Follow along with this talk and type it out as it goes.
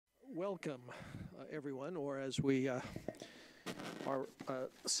welcome everyone, or as we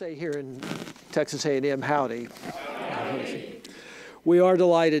say here in Texas A&M, howdy. We are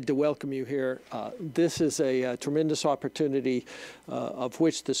delighted to welcome you here. This is a tremendous opportunity of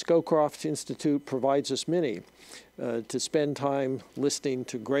which the Scowcroft Institute provides us many, to spend time listening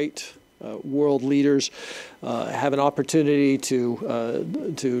to great world leaders, have an opportunity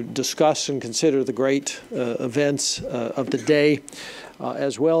to discuss and consider the great events of the day,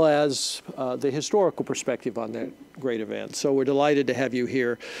 as well as the historical perspective on that great event. So we're delighted to have you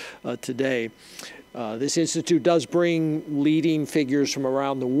here today. This institute does bring leading figures from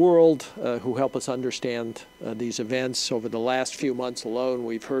around the world who help us understand these events. Over the last few months alone,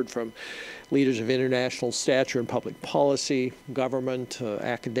 we've heard from leaders of international stature in public policy, government,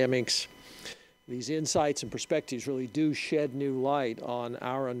 academics. These insights and perspectives really do shed new light on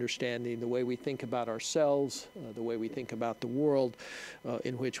our understanding, the way we think about ourselves, the way we think about the world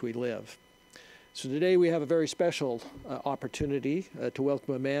in which we live. So today we have a very special opportunity to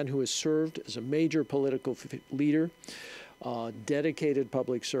welcome a man who has served as a major political leader, dedicated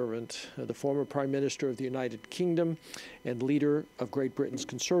public servant, the former Prime Minister of the United Kingdom and leader of Great Britain's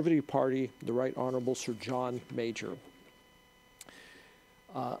Conservative Party, the Right Honourable Sir John Major.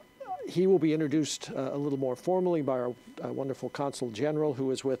 He will be introduced a little more formally by our wonderful Consul General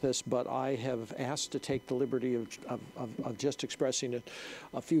who is with us, but I have asked to take the liberty of just expressing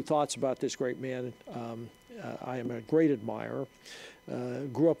a few thoughts about this great man. I am a great admirer.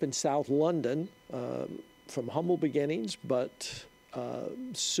 Grew up in South London from humble beginnings, but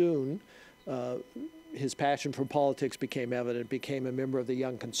soon his passion for politics became evident, became a member of the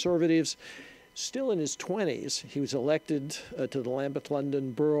Young Conservatives. Still in his 20s, he was elected to the Lambeth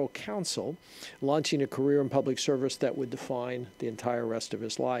London Borough Council, launching a career in public service that would define the entire rest of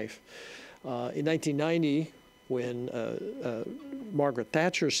his life. In 1990, when Margaret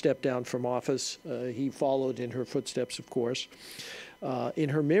Thatcher stepped down from office, he followed in her footsteps, of course. In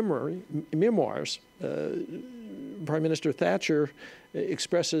her memoirs, Prime Minister Thatcher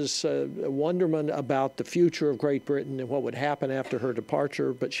expresses wonderment about the future of Great Britain and what would happen after her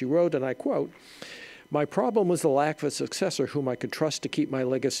departure, but she wrote, and I quote, "My problem was the lack of a successor whom I could trust to keep my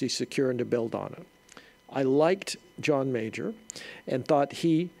legacy secure and to build on it. I liked John Major and thought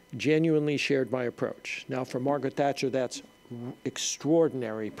he genuinely shared my approach." Now, for Margaret Thatcher, that's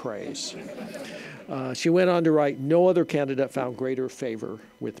extraordinary praise. She went on to write, "No other candidate found greater favor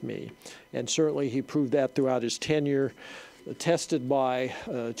with me." And certainly he proved that throughout his tenure, tested by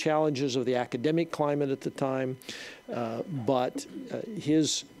challenges of the academic climate at the time, but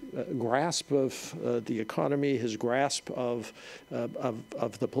his grasp of the economy, his grasp of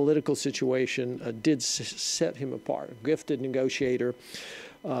the political situation did set him apart. A gifted negotiator.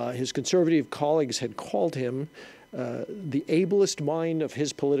 His conservative colleagues had called him the ablest mind of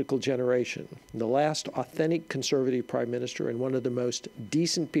his political generation, the last authentic conservative prime minister and one of the most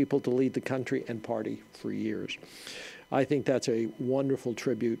decent people to lead the country and party for years. I think that's a wonderful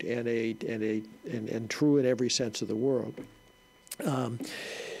tribute and true in every sense of the word.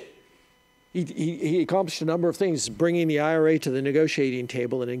 He accomplished a number of things, bringing the IRA to the negotiating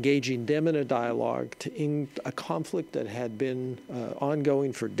table and engaging them in a dialogue to end a conflict that had been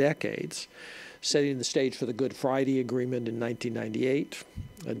ongoing for decades, setting the stage for the Good Friday Agreement in 1998.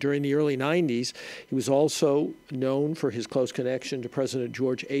 During the early 90s, he was also known for his close connection to President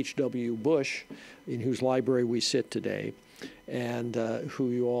George H.W. Bush, in whose library we sit today, and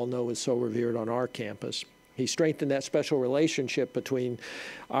who you all know is so revered on our campus. He strengthened that special relationship between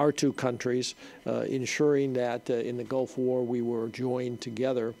our two countries, ensuring that in the Gulf War we were joined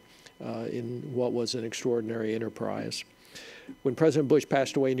together in what was an extraordinary enterprise. When President Bush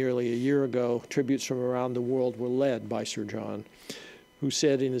passed away nearly a year ago, tributes from around the world were led by Sir John, who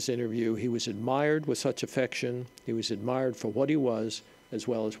said in his interview, he was admired with such affection, he was admired for what he was as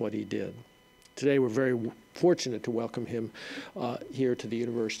well as what he did. Today we're very fortunate to welcome him here to the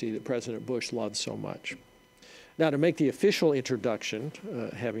university that President Bush loved so much. Now, to make the official introduction,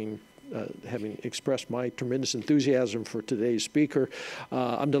 having expressed my tremendous enthusiasm for today's speaker,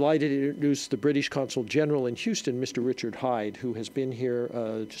 I'm delighted to introduce the British Consul General in Houston, Mr. Richard Hyde, who has been here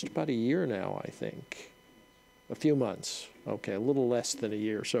just about a year now, I think. A few months. Okay, a little less than a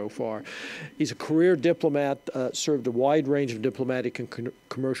year so far. He's a career diplomat, served a wide range of diplomatic and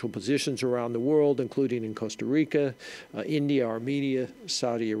commercial positions around the world, including in Costa Rica, India, Armenia,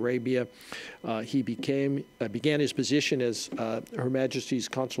 Saudi Arabia. He began his position as Her Majesty's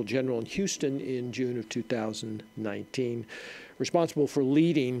Consul General in Houston in June of 2019. Responsible for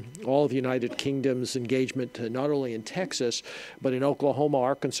leading all of the United Kingdom's engagement not only in Texas, but in Oklahoma,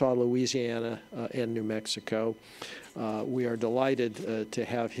 Arkansas, Louisiana, and New Mexico. we are delighted to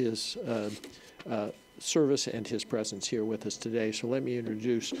have his service and his presence here with us today. So let me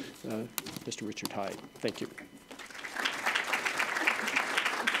introduce Mr. Richard Hyde. Thank you.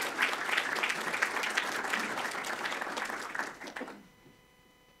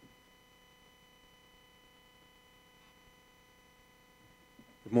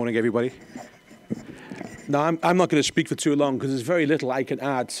 Good morning, everybody. Now, I'm not going to speak for too long because there's very little I can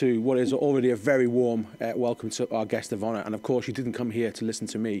add to what is already a very warm welcome to our guest of honour. And of course, you didn't come here to listen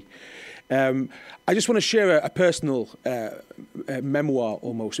to me. I just want to share a personal memoir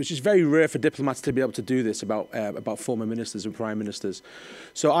almost, which is very rare for diplomats to be able to do this about former ministers and prime ministers.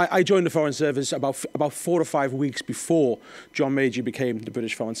 So I joined the Foreign Service about 4 or 5 weeks before John Major became the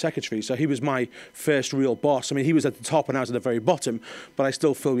British Foreign Secretary. So he was my first real boss. I mean, he was at the top and I was at the very bottom, but I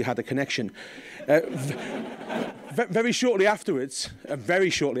still feel we had a connection. Very shortly afterwards,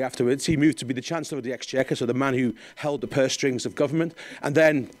 he moved to be the Chancellor of the Exchequer, so the man who held the purse strings of government, and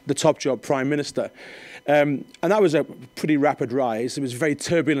then the top job, Prime Minister. And that was a pretty rapid rise. It was very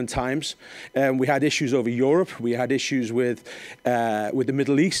turbulent times. We had issues over Europe. We had issues with the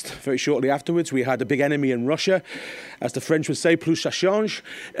Middle East very shortly afterwards. We had a big enemy in Russia, as the French would say, plus ça change.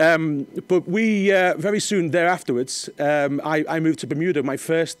 But we, very soon thereafterwards, I moved to Bermuda. My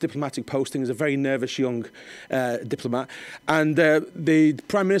first diplomatic posting as a very nervous young diplomat. And the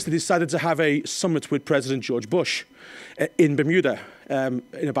Prime Minister decided to have a summit with President George Bush in Bermuda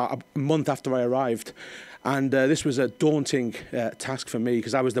in about a month after I arrived. And this was a daunting task for me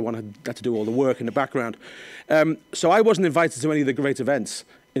because I was the one who had to do all the work in the background. So I wasn't invited to any of the great events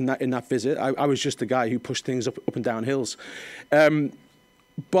in that visit. I was just the guy who pushed things up and down hills.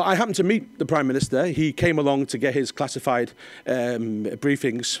 But I happened to meet the Prime Minister. He came along to get his classified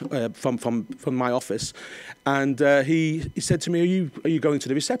briefings from my office. And he said to me, are you going to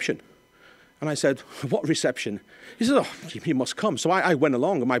the reception? And I said, what reception? He said, oh, you must come. So I went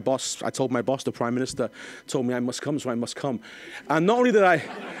along, and I told my boss, the Prime Minister, told me I must come, so I must come. And not only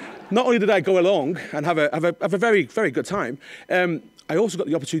did I go along and have a very, very good time, I also got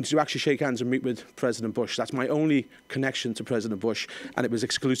the opportunity to actually shake hands and meet with President Bush. That's my only connection to President Bush, and it was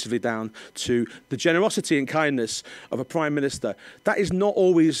exclusively down to the generosity and kindness of a Prime Minister. That is not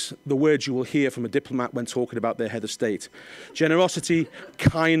always the words you will hear from a diplomat when talking about their head of state. Generosity,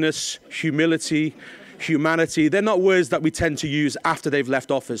 kindness, humility, humanity, they're not words that we tend to use after they've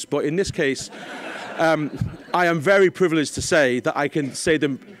left office. But in this case, I am very privileged to say that I can say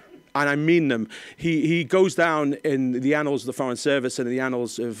them, and I mean them. He goes down in the annals of the Foreign Service and in the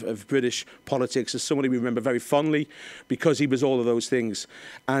annals of British politics as somebody we remember very fondly because he was all of those things.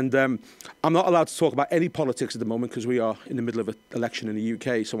 And I'm not allowed to talk about any politics at the moment because we are in the middle of an election in the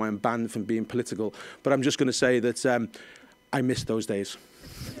UK, so I am banned from being political. But I'm just going to say that I miss those days.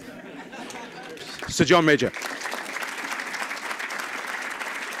 Sir John Major.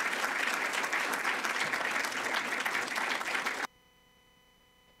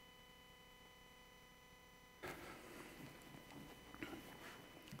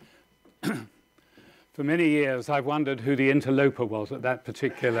 For many years, I've wondered who the interloper was at that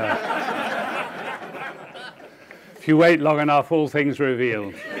particular... If you wait long enough, all things are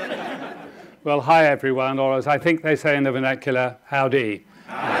revealed. Well, hi, everyone, or as I think they say in the vernacular, howdy.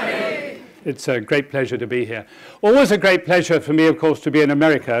 Howdy. It's a great pleasure to be here. Always a great pleasure for me, of course, to be in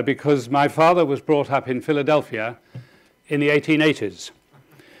America, because my father was brought up in Philadelphia in the 1880s,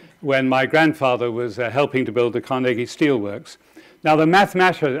 when my grandfather was helping to build the Carnegie Steelworks. Now, the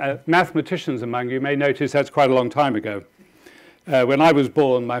mathematicians among you may notice that's quite a long time ago. When I was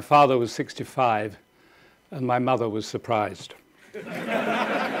born, my father was 65, and my mother was surprised.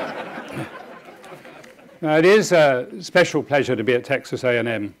 Now, it is a special pleasure to be at Texas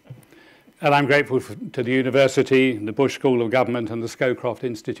A&M, and I'm grateful to the university, the Bush School of Government, and the Scowcroft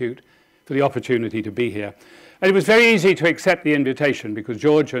Institute for the opportunity to be here. And it was very easy to accept the invitation because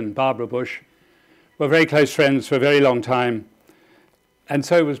George and Barbara Bush were very close friends for a very long time. And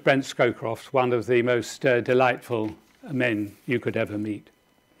so was Brent Scowcroft, one of the most delightful men you could ever meet.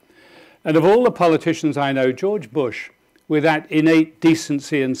 And of all the politicians I know, George Bush, with that innate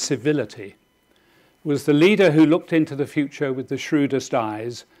decency and civility, was the leader who looked into the future with the shrewdest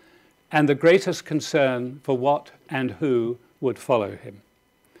eyes and the greatest concern for what and who would follow him.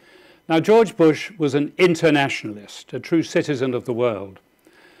 Now, George Bush was an internationalist, a true citizen of the world,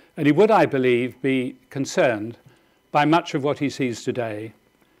 and he would, I believe, be concerned by much of what he sees today,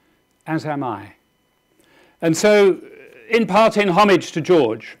 as am I. And so, in part in homage to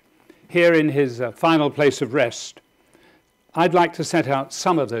George, here in his final place of rest, I'd like to set out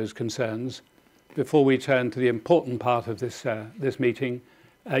some of those concerns before we turn to the important part of this meeting,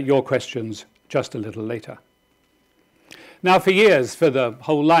 your questions just a little later. Now, for years, for the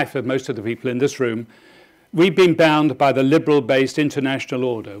whole life of most of the people in this room, we've been bound by the liberal-based international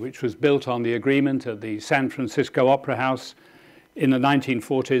order, which was built on the agreement at the San Francisco Opera House in the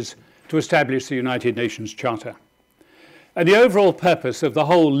 1940s to establish the United Nations Charter. And the overall purpose of the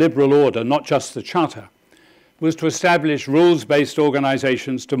whole liberal order, not just the Charter, was to establish rules-based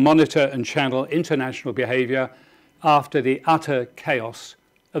organizations to monitor and channel international behavior after the utter chaos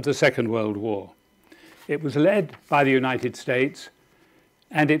of the Second World War. It was led by the United States,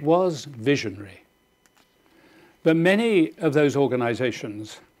 and it was visionary. But many of those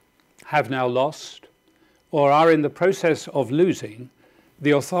organizations have now lost or are in the process of losing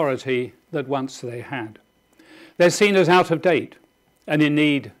the authority that once they had. They're seen as out of date and in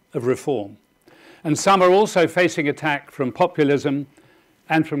need of reform. And some are also facing attack from populism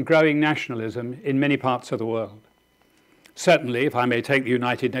and from growing nationalism in many parts of the world. Certainly, if I may take the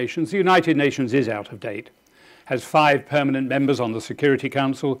United Nations is out of date, has 5 permanent members on the Security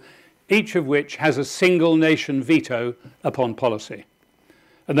Council, each of which has a single nation veto upon policy.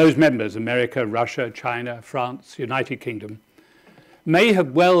 And those members, America, Russia, China, France, United Kingdom, may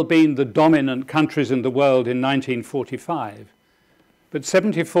have well been the dominant countries in the world in 1945, but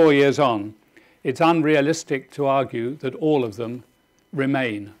 74 years on, it's unrealistic to argue that all of them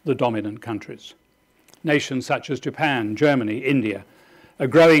remain the dominant countries. Nations such as Japan, Germany, India are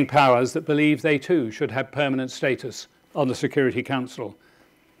growing powers that believe they too should have permanent status on the Security Council.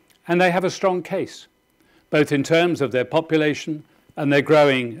 And they have a strong case, both in terms of their population and their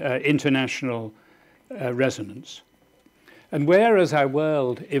growing international resonance. And whereas our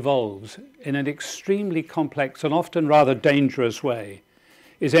world evolves in an extremely complex and often rather dangerous way,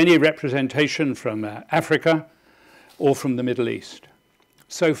 is any representation from Africa or from the Middle East.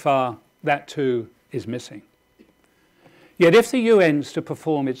 So far, that too is missing. Yet if the UN's to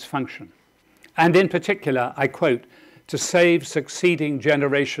perform its function, and in particular, I quote, to save succeeding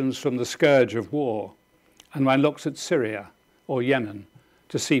generations from the scourge of war, and one looks at Syria or Yemen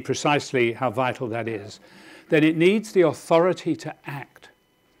to see precisely how vital that is, then it needs the authority to act,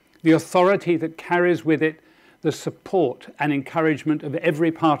 the authority that carries with it the support and encouragement of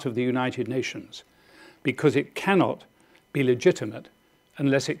every part of the United Nations, because it cannot be legitimate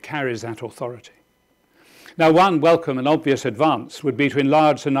unless it carries that authority. Now, one welcome and obvious advance would be to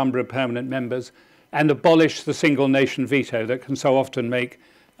enlarge the number of permanent members and abolish the single nation veto that can so often make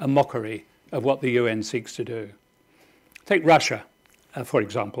a mockery of what the UN seeks to do. Take Russia, for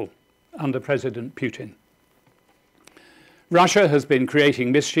example, under President Putin. Russia has been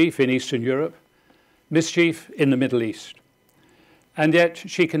creating mischief in Eastern Europe, mischief in the Middle East. And yet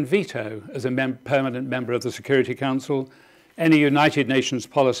she can veto, as a permanent member of the Security Council, any United Nations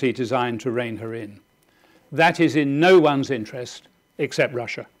policy designed to rein her in. That is in no one's interest except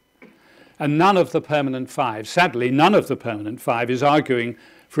Russia. And none of the permanent 5, sadly, none of the permanent 5 is arguing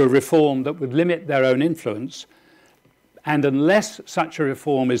for a reform that would limit their own influence. And unless such a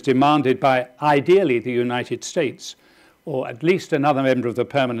reform is demanded by, ideally, the United States, or at least another member of the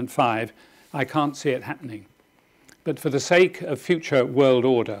permanent 5, I can't see it happening. But for the sake of future world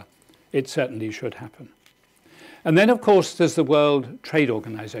order, it certainly should happen. And then, of course, there's the World Trade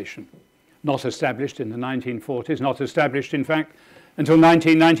Organization, not established in the 1940s, not established, in fact, until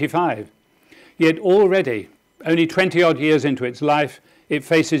 1995. Yet already, only 20-odd years into its life, it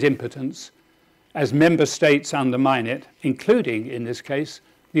faces impotence as member states undermine it, including, in this case,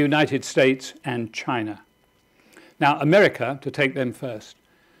 the United States and China. Now, America, to take them first,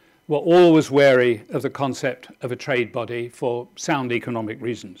 were always wary of the concept of a trade body for sound economic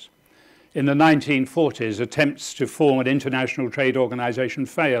reasons. In the 1940s, attempts to form an international trade organization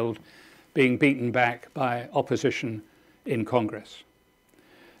failed, being beaten back by opposition in Congress.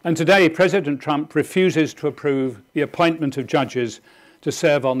 And today, President Trump refuses to approve the appointment of judges to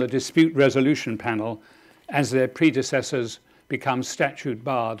serve on the dispute resolution panel as their predecessors become statute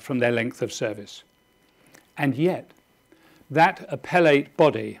barred from their length of service. And yet, that appellate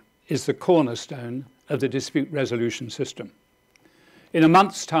body is the cornerstone of the dispute resolution system. In a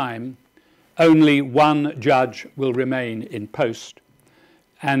month's time, only one judge will remain in post,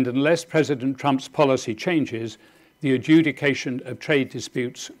 and unless President Trump's policy changes, the adjudication of trade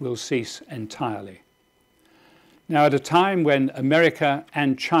disputes will cease entirely. Now, at a time when America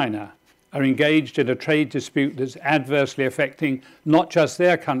and China are engaged in a trade dispute that's adversely affecting not just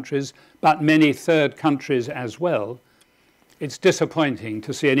their countries, but many third countries as well, it's disappointing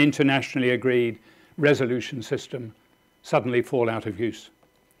to see an internationally agreed resolution system suddenly fall out of use.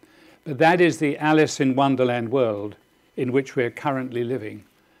 But that is the Alice in Wonderland world in which we're currently living,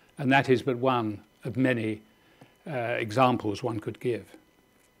 and that is but one of many examples one could give.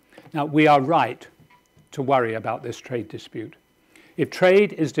 Now, we are right to worry about this trade dispute. If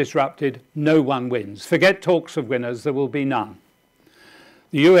trade is disrupted, no one wins. Forget talks of winners, there will be none.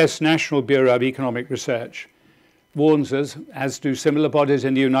 The US National Bureau of Economic Research warns us, as do similar bodies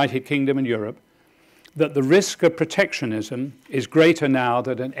in the United Kingdom and Europe, that the risk of protectionism is greater now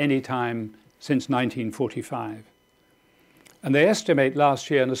than at any time since 1945. And they estimate last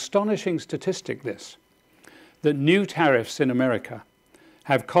year an astonishing statistic that new tariffs in America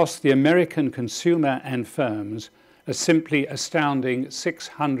have cost the American consumer and firms a simply astounding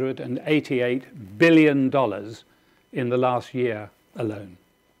 $688 billion in the last year alone.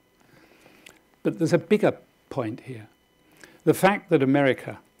 But there's a bigger point here. The fact that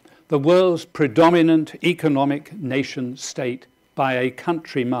America, the world's predominant economic nation state by a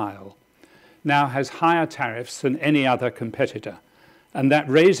country mile, now has higher tariffs than any other competitor. And that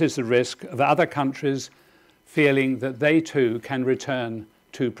raises the risk of other countries feeling that they too can return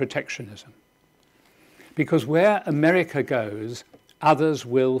to protectionism. Because where America goes, others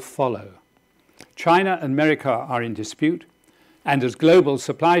will follow. China and America are in dispute, and as global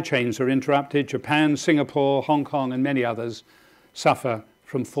supply chains are interrupted, Japan, Singapore, Hong Kong, and many others suffer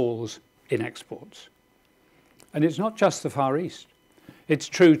from falls in exports. And it's not just the Far East. It's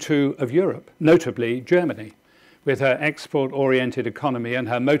true too of Europe, notably Germany, with her export-oriented economy and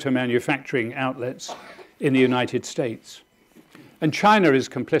her motor manufacturing outlets in the United States. And China is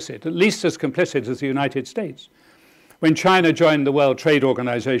complicit, at least as complicit as the United States. When China joined the World Trade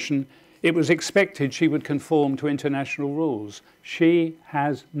Organization, it was expected she would conform to international rules. She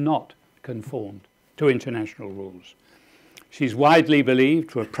has not conformed to international rules. She's widely believed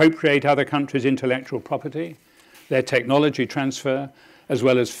to appropriate other countries' intellectual property, their technology transfer, as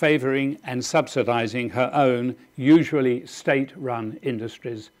well as favoring and subsidizing her own, usually state-run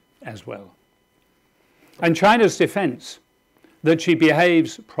industries as well. And China's defense that she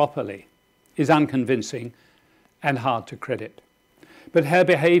behaves properly is unconvincing and hard to credit. But her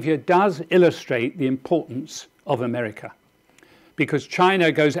behavior does illustrate the importance of America, because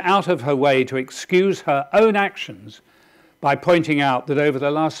China goes out of her way to excuse her own actions by pointing out that over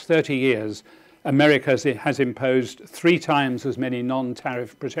the last 30 years, America has imposed 3 times as many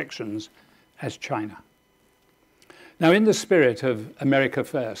non-tariff protections as China. Now, in the spirit of America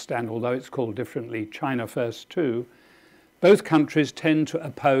First, and although it's called differently, China First too, both countries tend to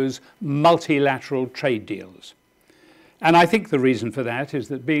oppose multilateral trade deals. And I think the reason for that is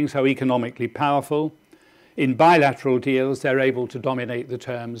that being so economically powerful, in bilateral deals they're able to dominate the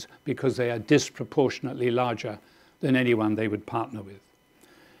terms because they are disproportionately larger than anyone they would partner with.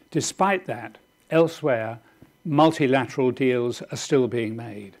 Despite that, elsewhere, multilateral deals are still being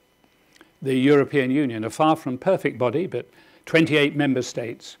made. The European Union, a far from perfect body, but 28 member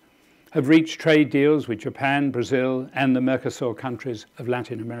states, have reached trade deals with Japan, Brazil, and the Mercosur countries of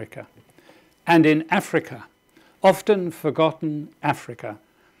Latin America. And in Africa, often forgotten Africa,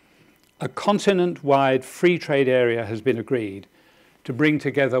 a continent-wide free trade area has been agreed to bring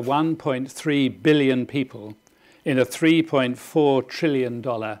together 1.3 billion people in a $3.4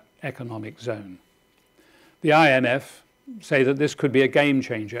 trillion economic zone. The IMF say that this could be a game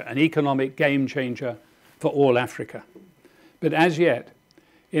changer, an economic game changer for all Africa. But as yet,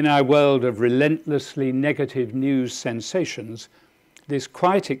 in our world of relentlessly negative news sensations, this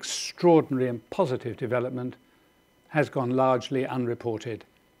quite extraordinary and positive development has gone largely unreported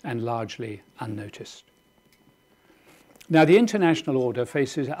and largely unnoticed. Now, the international order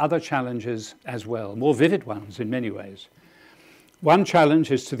faces other challenges as well, more vivid ones in many ways. One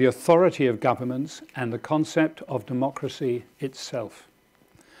challenge is to the authority of governments and the concept of democracy itself.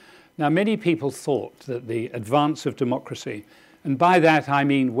 Now, many people thought that the advance of democracy, and by that I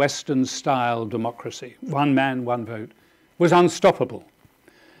mean Western-style democracy, one man, one vote, was unstoppable.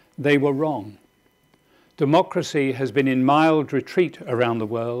 They were wrong. Democracy has been in mild retreat around the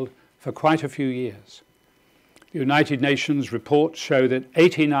world for quite a few years. The United Nations reports show that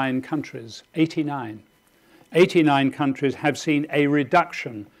 89 countries have seen a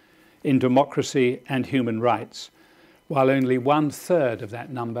reduction in democracy and human rights, while only 1/3 of that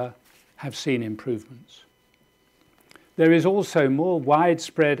number have seen improvements. There is also more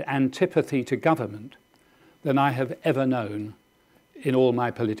widespread antipathy to government than I have ever known in all my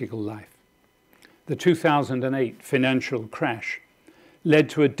political life. The 2008 financial crash led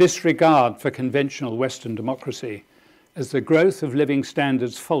to a disregard for conventional Western democracy as the growth of living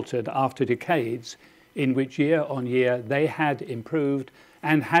standards faltered after decades in which year on year they had improved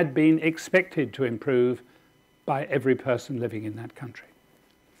and had been expected to improve by every person living in that country.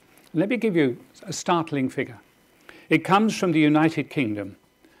 Let me give you a startling figure. It comes from the United Kingdom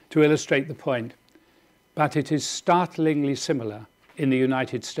to illustrate the point, but it is startlingly similar in the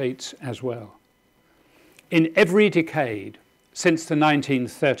United States as well. in every decade since the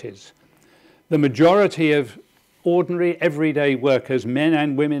 1930s, the majority of ordinary everyday workers, men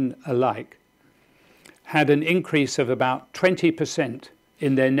and women alike, had an increase of about 20%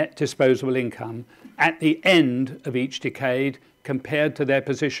 in their net disposable income at the end of each decade compared to their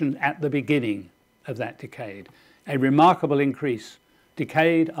position at the beginning of that decade. A remarkable increase,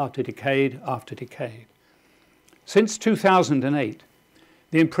 decade after decade after decade. Since 2008,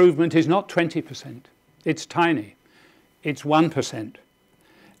 the improvement is not 20%. It's tiny. It's 1%.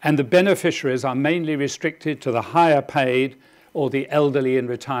 And the beneficiaries are mainly restricted to the higher paid or the elderly in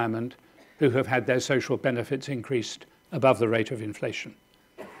retirement who have had their social benefits increased above the rate of inflation.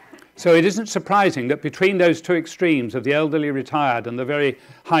 So it isn't surprising that between those two extremes of the elderly retired and the very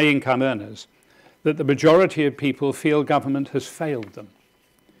high income earners, that the majority of people feel government has failed them,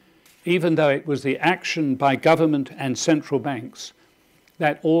 even though it was the action by government and central banks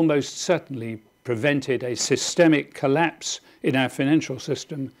that almost certainly prevented a systemic collapse in our financial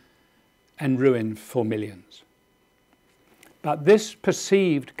system and ruin for millions. But this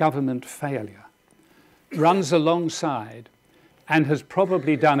perceived government failure runs alongside and has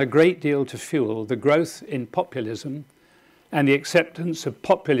probably done a great deal to fuel the growth in populism and the acceptance of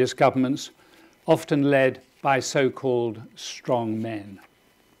populist governments, often led by so-called strong men.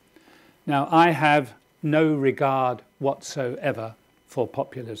 Now, I have no regard whatsoever for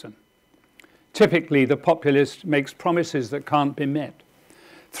populism. Typically, the populist makes promises that can't be met,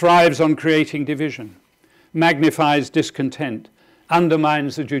 thrives on creating division, magnifies discontent,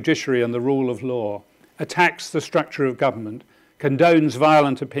 undermines the judiciary and the rule of law, attacks the structure of government, condones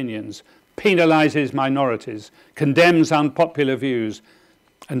violent opinions, penalizes minorities, condemns unpopular views,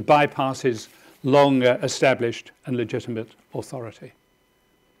 and bypasses long established and legitimate authority.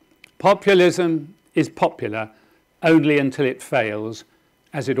 Populism is popular only until it fails,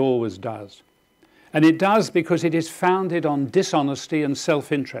 as it always does. And it does because it is founded on dishonesty and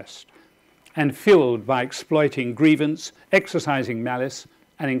self-interest, and fueled by exploiting grievance, exercising malice,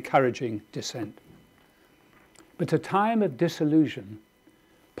 and encouraging dissent. But at a time of disillusion,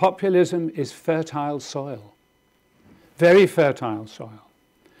 populism is fertile soil, very fertile soil,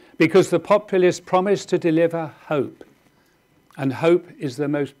 because the populists promise to deliver hope, and hope is the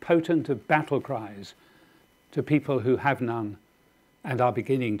most potent of battle cries to people who have none and are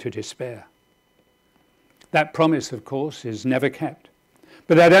beginning to despair. That promise, of course, is never kept,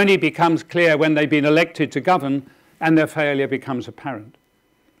 but that only becomes clear when they've been elected to govern and their failure becomes apparent.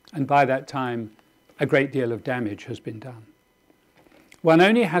 And by that time, a great deal of damage has been done. One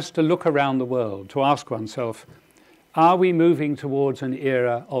only has to look around the world to ask oneself, are we moving towards an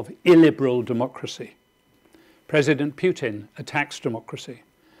era of illiberal democracy? President Putin attacks democracy.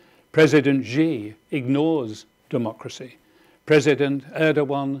 President Xi ignores democracy. President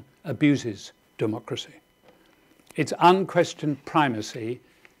Erdogan abuses democracy. Its unquestioned primacy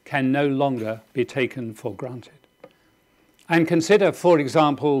can no longer be taken for granted. And consider, for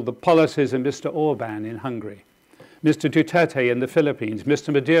example, the policies of Mr. Orban in Hungary, Mr. Duterte in the Philippines,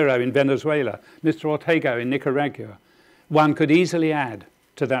 Mr. Maduro in Venezuela, Mr. Ortega in Nicaragua. One could easily add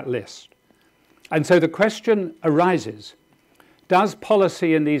to that list. And so the question arises, does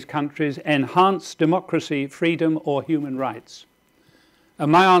policy in these countries enhance democracy, freedom, or human rights?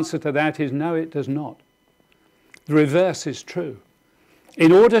 And my answer to that is no, it does not. The reverse is true.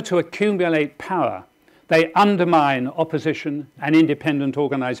 In order to accumulate power, they undermine opposition and independent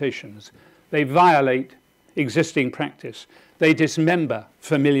organizations. They violate existing practice. They dismember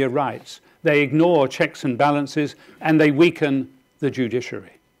familiar rights. They ignore checks and balances, and they weaken the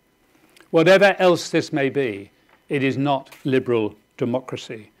judiciary. Whatever else this may be, it is not liberal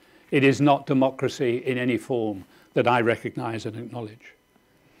democracy. It is not democracy in any form that I recognize and acknowledge.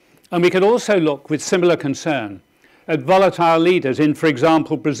 And we can also look with similar concern at volatile leaders in, for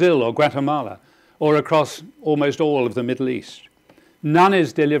example, Brazil or Guatemala, or across almost all of the Middle East. None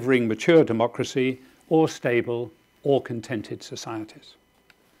is delivering mature democracy or stable or contented societies.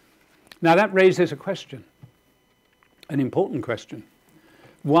 Now that raises a question, an important question.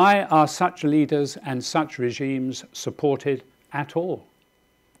 Why are such leaders and such regimes supported at all?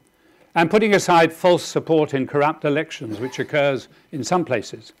 And putting aside false support in corrupt elections, which occurs in some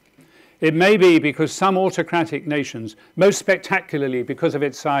places, it may be because some autocratic nations, most spectacularly because of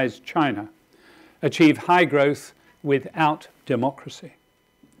its size, China, achieve high growth without democracy.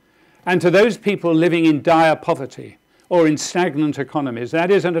 And to those people living in dire poverty or in stagnant economies, that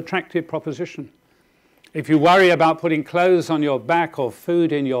is an attractive proposition. If you worry about putting clothes on your back or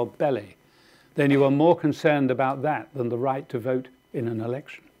food in your belly, then you are more concerned about that than the right to vote in an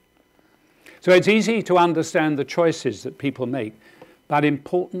election. So it's easy to understand the choices that people make, but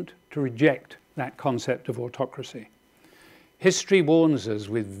important to reject that concept of autocracy. History warns us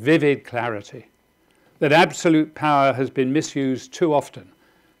with vivid clarity that absolute power has been misused too often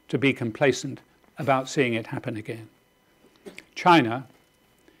to be complacent about seeing it happen again. China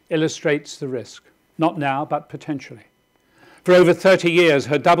illustrates the risk, not now, but potentially. For over 30 years,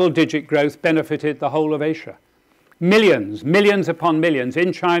 her double-digit growth benefited the whole of Asia. Millions, millions upon millions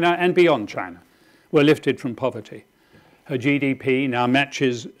in China and beyond China were lifted from poverty. Her GDP now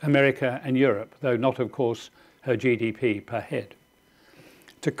matches America and Europe, though not, of course, her GDP per head.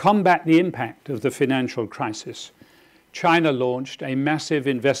 To combat the impact of the financial crisis, China launched a massive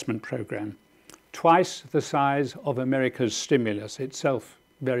investment program, twice the size of America's stimulus, itself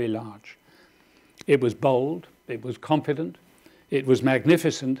very large. It was bold, it was confident, it was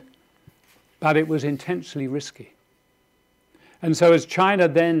magnificent, but it was intensely risky. And so as China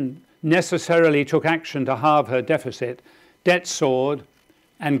then necessarily took action to halve her deficit, debt soared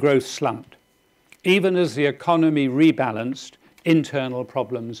and growth slumped. Even as the economy rebalanced, internal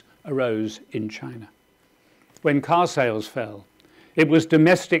problems arose in China. When car sales fell, it was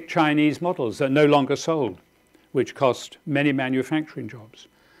domestic Chinese models that no longer sold, which cost many manufacturing jobs.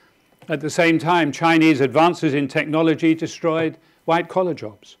 At the same time, Chinese advances in technology destroyed white-collar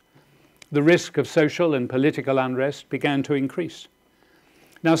jobs. The risk of social and political unrest began to increase.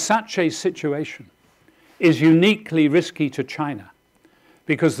 Now, such a situation is uniquely risky to China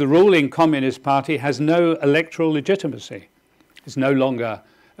because the ruling Communist Party has no electoral legitimacy. It's no longer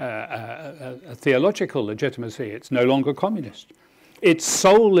a theological legitimacy. It's no longer communist. Its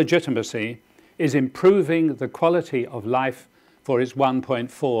sole legitimacy is improving the quality of life for its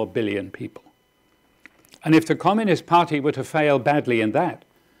 1.4 billion people. And if the Communist Party were to fail badly in that,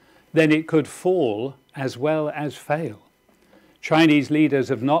 then it could fall as well as fail. Chinese leaders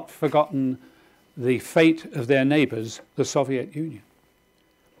have not forgotten the fate of their neighbors, the Soviet Union.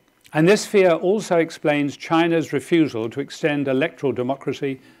 And this fear also explains China's refusal to extend electoral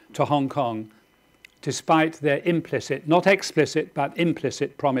democracy to Hong Kong, despite their implicit, not explicit, but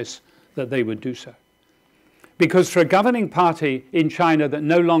implicit promise that they would do so. Because for a governing party in China that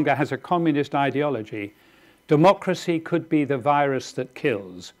no longer has a communist ideology, democracy could be the virus that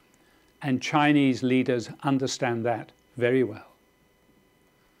kills, and Chinese leaders understand that very well.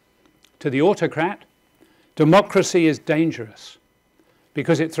 To the autocrat, democracy is dangerous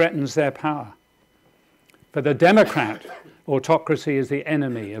because it threatens their power. For the democrat, autocracy is the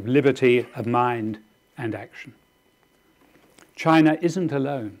enemy of liberty of mind and action. China isn't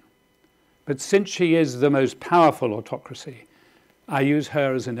alone, but since she is the most powerful autocracy, I use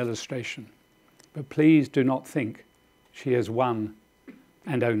her as an illustration. But please do not think she is one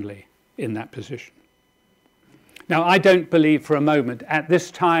and only in that position. Now, I don't believe for a moment at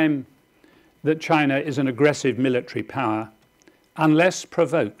this time that China is an aggressive military power, unless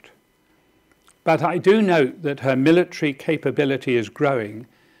provoked. But I do note that her military capability is growing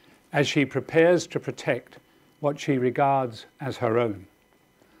as she prepares to protect what she regards as her own.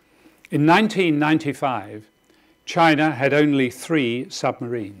 In 1995, China had only 3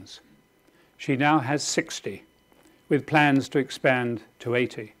 submarines. She now has 60, with plans to expand to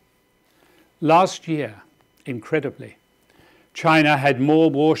 80. Last year, incredibly, China had more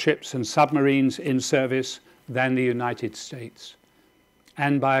warships and submarines in service than the United States,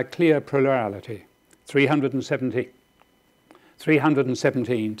 and by a clear plurality, 317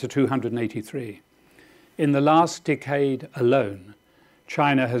 to 283. In the last decade alone,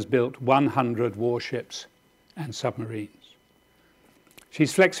 China has built 100 warships and submarines.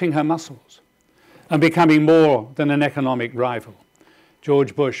 She's flexing her muscles and becoming more than an economic rival.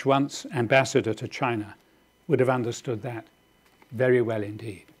 George Bush, once ambassador to China, would have understood that very well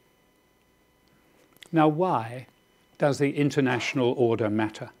indeed. Now, why does the international order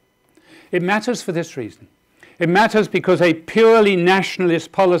matter? It matters for this reason. It matters because a purely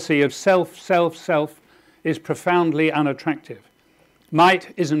nationalist policy of self, self, self is profoundly unattractive.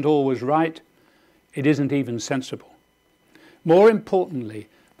 Might isn't always right. It isn't even sensible. More importantly,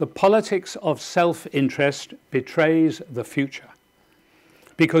 the politics of self-interest betrays the future.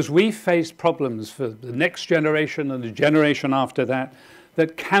 Because we face problems for the next generation and the generation after that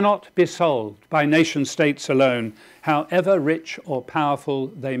that cannot be solved by nation states alone, however rich or powerful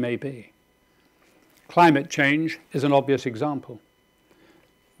they may be. Climate change is an obvious example.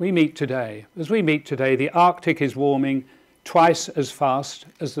 As we meet today, the Arctic is warming twice as fast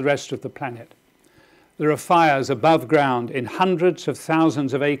as the rest of the planet. There are fires above ground in hundreds of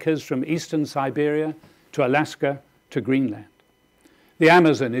thousands of acres from eastern Siberia to Alaska to Greenland. The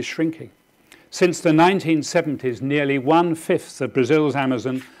Amazon is shrinking. Since the 1970s, nearly 1/5 of Brazil's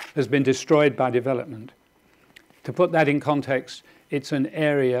Amazon has been destroyed by development. To put that in context, it's an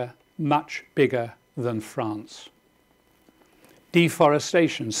area much bigger than France.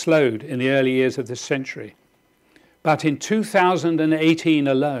 Deforestation slowed in the early years of this century. But in 2018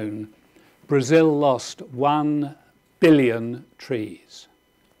 alone, Brazil lost 1 billion trees.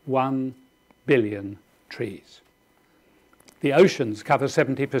 1 billion trees. The oceans cover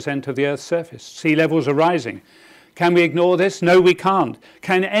 70% of the Earth's surface. Sea levels are rising. Can we ignore this? No, we can't.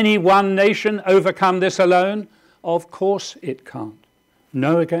 Can any one nation overcome this alone? Of course it can't.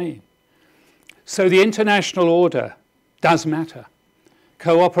 No again. So the international order does matter.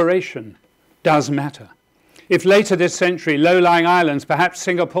 Cooperation does matter. If later this century low-lying islands, perhaps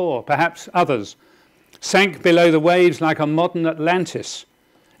Singapore, perhaps others, sank below the waves like a modern Atlantis,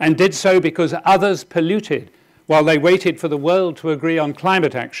 and did so because others polluted while they waited for the world to agree on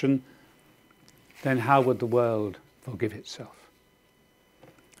climate action, then how would the world forgive itself?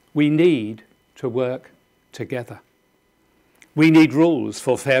 We need to work together. We need rules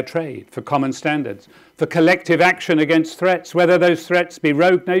for fair trade, for common standards, for collective action against threats, whether those threats be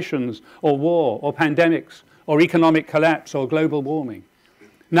rogue nations or war or pandemics or economic collapse or global warming.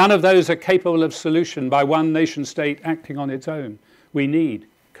 None of those are capable of solution by one nation state acting on its own. We need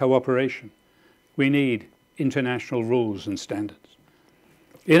cooperation. We need international rules and standards.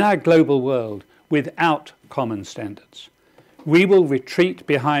 In our global world, without common standards, we will retreat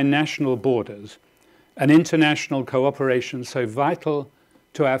behind national borders, and international cooperation so vital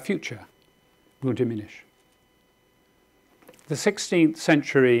to our future will diminish. The 16th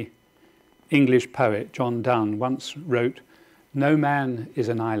century English poet John Donne once wrote, "No man is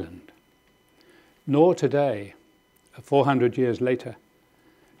an island." Nor today, 400 years later,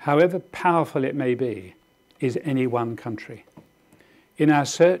 however powerful it may be, is any one country. In our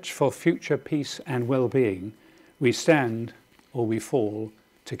search for future peace and well-being, we stand or we fall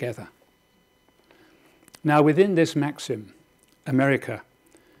together. Now, within this maxim, America,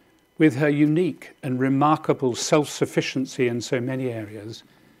 with her unique and remarkable self-sufficiency in so many areas,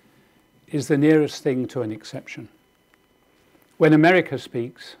 is the nearest thing to an exception. When America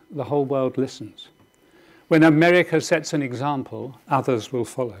speaks, the whole world listens. When America sets an example, others will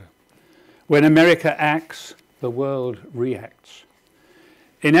follow. When America acts, the world reacts.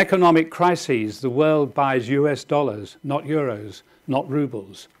 In economic crises, the world buys US dollars, not euros, not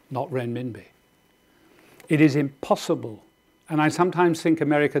rubles, not renminbi. It is impossible, and I sometimes think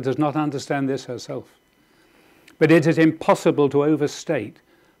America does not understand this herself, but it is impossible to overstate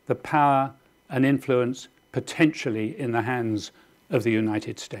the power and influence potentially in the hands of the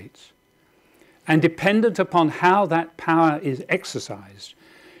United States. And dependent upon how that power is exercised,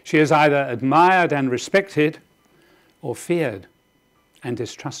 she is either admired and respected or feared and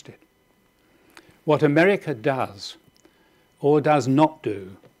distrusted. What America does or does not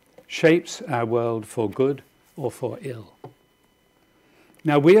do shapes our world for good or for ill.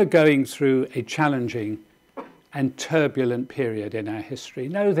 Now, we are going through a challenging and turbulent period in our history.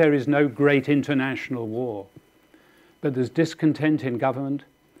 No, there is no great international war, but there's discontent in government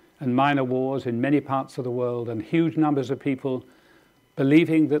and minor wars in many parts of the world, and huge numbers of people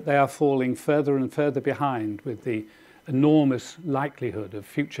believing that they are falling further and further behind, with the enormous likelihood of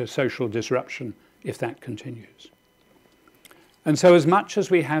future social disruption if that continues. And so, as much as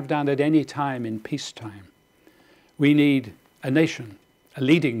we have done at any time in peacetime, we need a nation, a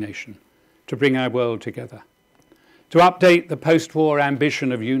leading nation, to bring our world together, to update the post-war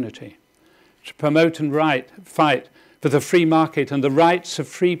ambition of unity, to promote and fight for the free market and the rights of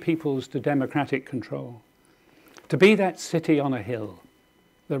free peoples to democratic control, to be that city on a hill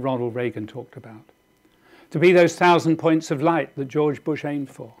that Ronald Reagan talked about, to be those 1,000 points of light that George Bush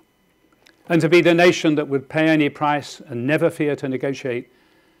aimed for, and to be the nation that would pay any price and never fear to negotiate,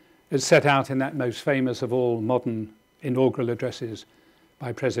 as set out in that most famous of all modern inaugural addresses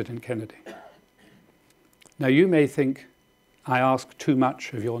by President Kennedy. Now, you may think I ask too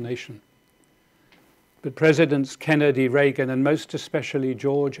much of your nation, but Presidents Kennedy, Reagan, and most especially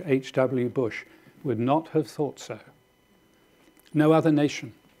George H.W. Bush would not have thought so. No other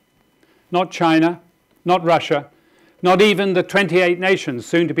nation, not China, not Russia, not even the 28 nations,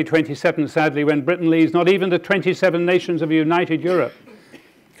 soon to be 27 sadly when Britain leaves, not even the 27 nations of a united Europe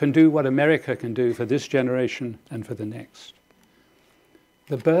can do what America can do for this generation and for the next.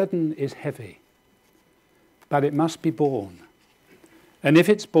 The burden is heavy, but it must be borne. And if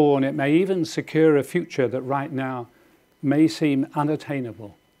it's borne, it may even secure a future that right now may seem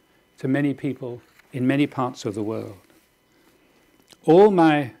unattainable to many people in many parts of the world. All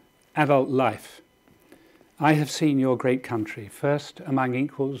my adult life, I have seen your great country, first among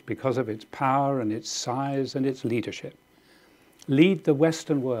equals because of its power and its size and its leadership, lead the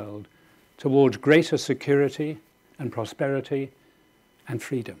Western world towards greater security and prosperity and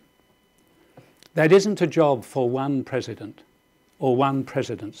freedom. That isn't a job for one president or one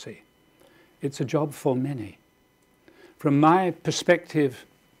presidency. It's a job for many. From my perspective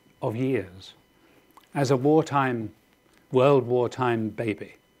of years, as a wartime, World War time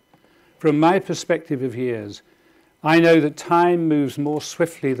baby, from my perspective of years, I know that time moves more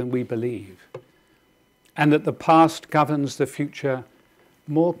swiftly than we believe, and that the past governs the future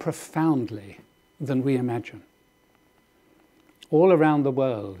more profoundly than we imagine. All around the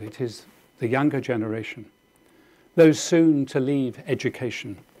world, it is the younger generation, those soon to leave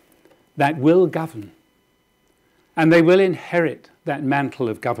education, that will govern. And they will inherit that mantle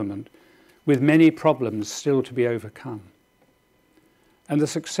of government with many problems still to be overcome. And the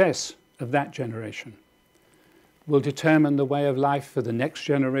success of that generation will determine the way of life for the next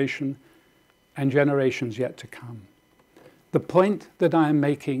generation and generations yet to come. The point that I am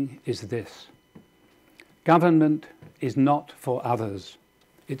making is this: government is not for others,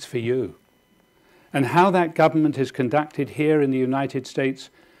 it's for you. And how that government is conducted here in the United States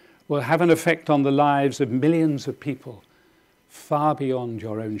will have an effect on the lives of millions of people far beyond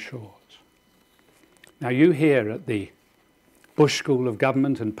your own shores. Now, you here at the Bush School of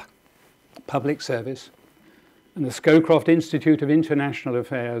Government and Public Service and the Scowcroft Institute of International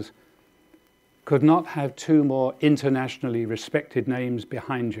Affairs could not have two more internationally respected names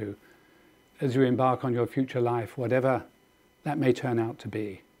behind you as you embark on your future life, whatever that may turn out to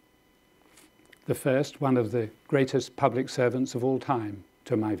be. The first, one of the greatest public servants of all time,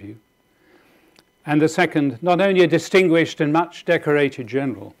 to my view. And the second, not only a distinguished and much decorated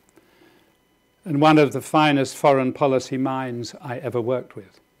general, and one of the finest foreign policy minds I ever worked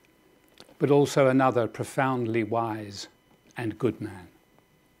with, but also another profoundly wise and good man.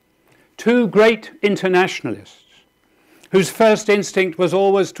 Two great internationalists whose first instinct was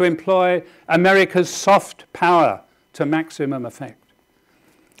always to employ America's soft power to maximum effect.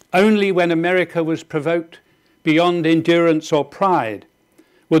 Only when America was provoked beyond endurance or pride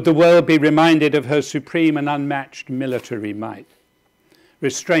would the world be reminded of her supreme and unmatched military might.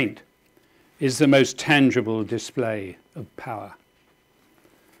 Restraint is the most tangible display of power.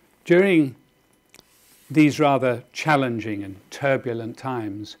 During these rather challenging and turbulent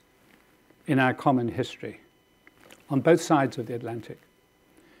times in our common history, on both sides of the Atlantic,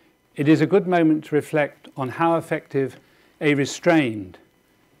 it is a good moment to reflect on how effective a restrained,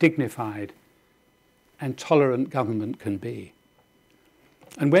 dignified, and tolerant government can be.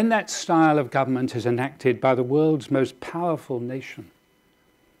 And when that style of government is enacted by the world's most powerful nation,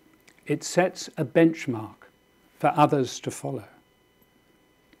 it sets a benchmark for others to follow.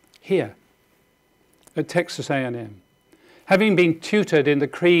 Here, at Texas A&M, having been tutored in the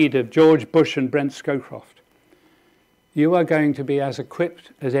creed of George Bush and Brent Scowcroft, you are going to be as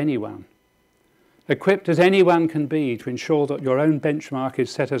equipped as anyone can be to ensure that your own benchmark is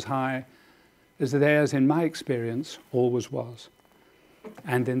set as high as theirs, in my experience, always was.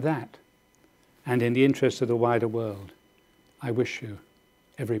 And in that, and in the interest of the wider world, I wish you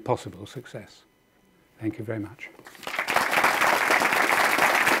every possible success. Thank you very much.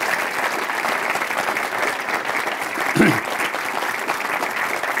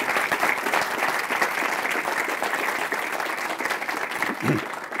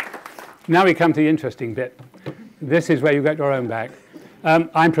 Now we come to the interesting bit. This is where you get your own back.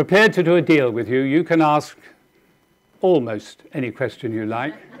 I'm prepared to do a deal with you. You can ask almost any question you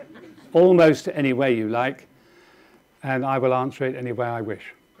like, almost any way you like, and I will answer it any way I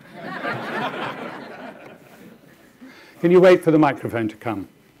wish. Can you wait for the microphone to come?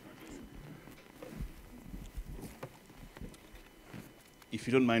 If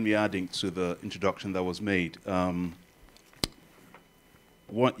you don't mind me adding to the introduction that was made,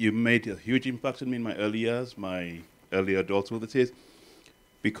 you made a huge impact on me in my early years, my early adulthood, it is,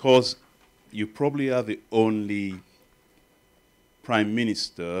 because you probably are the only Prime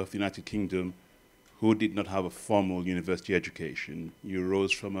Minister of the United Kingdom who did not have a formal university education. You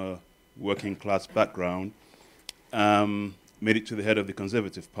rose from a working class background, made it to the head of the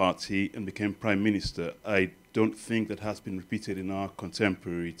Conservative Party and became Prime Minister. I don't think that has been repeated in our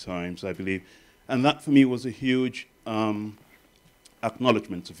contemporary times, I believe. And that for me was a huge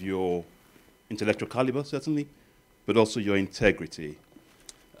acknowledgement of your intellectual caliber, certainly, but also your integrity.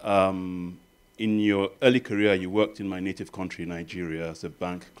 In your early career, you worked in my native country, Nigeria, as a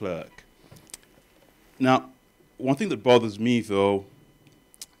bank clerk. Now, one thing that bothers me, though,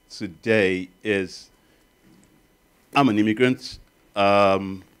 today is I'm an immigrant,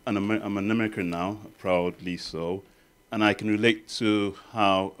 and I'm an American now, proudly so, and I can relate to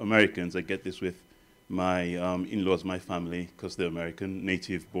how Americans, I get this with my in-laws, my family, because they're American,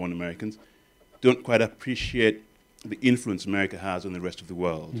 native-born Americans, don't quite appreciate the influence America has on the rest of the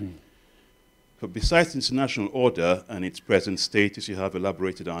world. But besides international order and its present state, as you have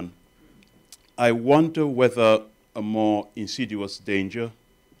elaborated on, I wonder whether a more insidious danger,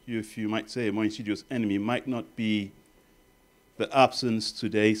 if you might say a more insidious enemy, might not be the absence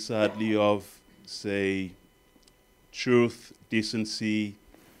today, sadly, of, say, truth, decency,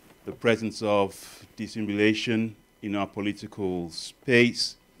 the presence of dissimulation in our political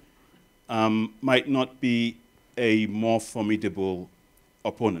space, might not be a more formidable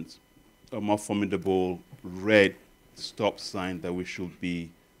opponent, a more formidable red stop sign that we should be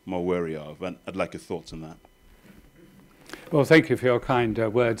more wary of. And I'd like your thoughts on that. Well, thank you for your kind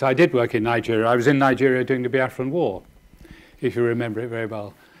words. I did work in Nigeria. I was in Nigeria during the Biafran War, if you remember it very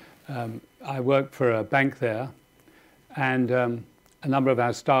well. I worked for a bank there, and a number of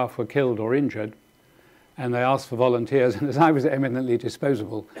our staff were killed or injured, and they asked for volunteers, and as I was eminently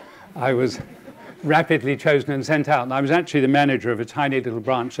disposable, I was rapidly chosen and sent out. And I was actually the manager of a tiny little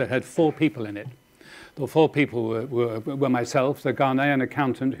branch that had 4 people in it. The 4 people were myself, the Ghanaian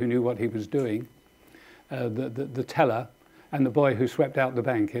accountant who knew what he was doing, the teller, and the boy who swept out the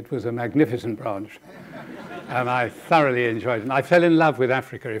bank. It was a magnificent branch, and I thoroughly enjoyed it. And I fell in love with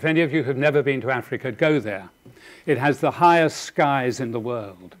Africa. If any of you have never been to Africa, go there. It has the highest skies in the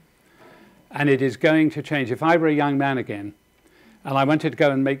world, and it is going to change. If I were a young man again, and I wanted to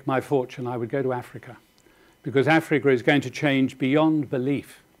go and make my fortune, I would go to Africa, because Africa is going to change beyond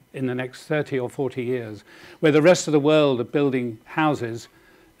belief in the next 30 or 40 years. Where the rest of the world are building houses,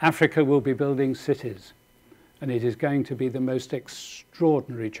 Africa will be building cities. And it is going to be the most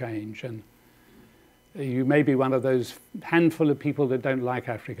extraordinary change. And you may be one of those handful of people that don't like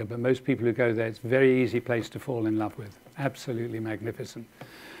Africa, but most people who go there, it's a very easy place to fall in love with. Absolutely magnificent.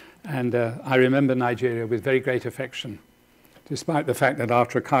 And I remember Nigeria with very great affection, despite the fact that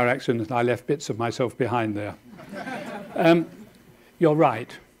after a car accident, I left bits of myself behind there. You're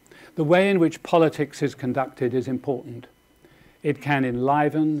right. The way in which politics is conducted is important. It can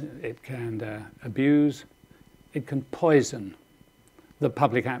enliven, it can abuse, it can poison the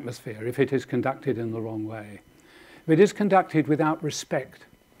public atmosphere if it is conducted in the wrong way. If it is conducted without respect,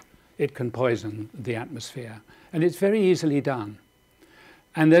 it can poison the atmosphere. And it's very easily done.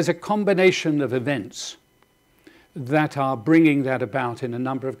 And there's a combination of events that are bringing that about in a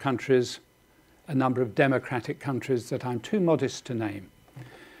number of countries, a number of democratic countries that I'm too modest to name.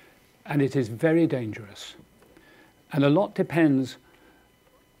 And it is very dangerous. And a lot depends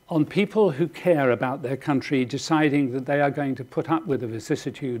on people who care about their country deciding that they are going to put up with the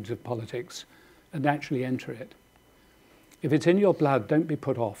vicissitudes of politics and actually enter it. If it's in your blood, don't be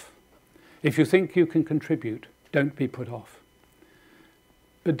put off. If you think you can contribute, don't be put off.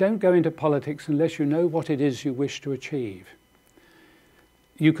 But don't go into politics unless you know what it is you wish to achieve.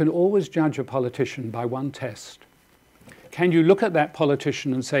 You can always judge a politician by one test. Can you look at that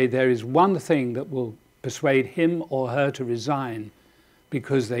politician and say there is one thing that will persuade him or her to resign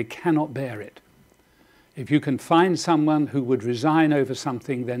because they cannot bear it? If you can find someone who would resign over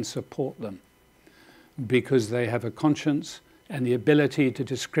something, then support them, because they have a conscience and the ability to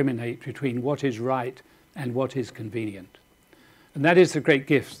discriminate between what is right and what is convenient. And that is the great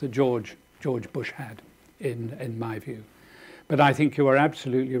gift that George Bush had, in my view. But I think you are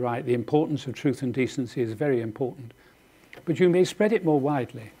absolutely right. The importance of truth and decency is very important. But you may spread it more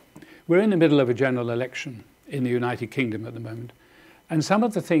widely. We're in the middle of a general election in the United Kingdom at the moment. And some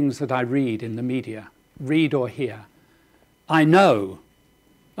of the things that I read in the media, read or hear, I know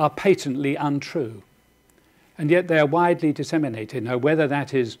are patently untrue. And yet they are widely disseminated. Now, whether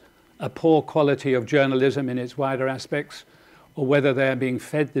that is a poor quality of journalism in its wider aspects, or whether they are being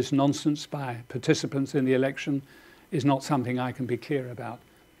fed this nonsense by participants in the election, is not something I can be clear about.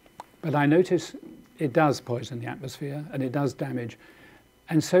 But I notice it does poison the atmosphere, and it does damage.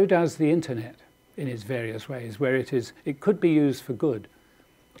 And so does the internet in its various ways, where it could be used for good.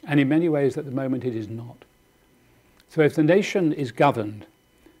 And in many ways at the moment it is not. So if the nation is governed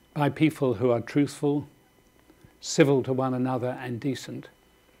by people who are truthful, civil to one another and decent,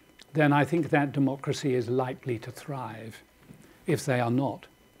 then I think that democracy is likely to thrive. If they are not,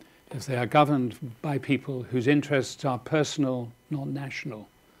 if they are governed by people whose interests are personal, not national,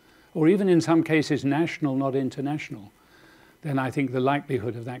 or even in some cases national, not international, then I think the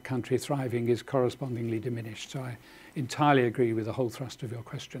likelihood of that country thriving is correspondingly diminished. So I entirely agree with the whole thrust of your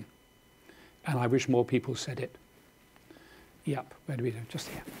question. And I wish more people said it. Yep, where do we go? Just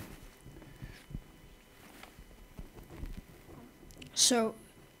here. So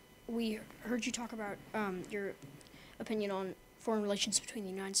we heard you talk about your opinion on foreign relations between the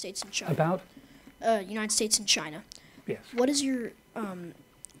United States and China. About? United States and China. Yes. What is your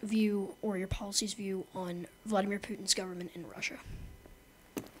view or your policy's view on Vladimir Putin's government in Russia?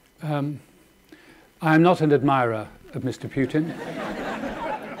 I am not an admirer of Mr. Putin.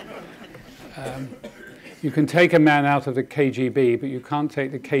 You can take a man out of the KGB, but you can't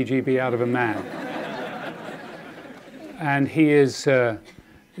take the KGB out of a man. And he is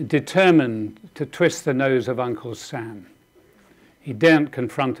determined to twist the nose of Uncle Sam. He daren't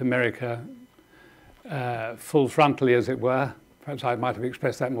confront America full frontally, as it were. Perhaps I might have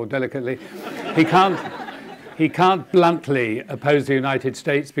expressed that more delicately. He can't bluntly oppose the United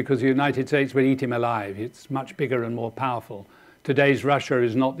States because the United States would eat him alive. It's much bigger and more powerful. Today's Russia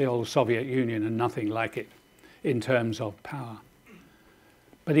is not the old Soviet Union and nothing like it in terms of power.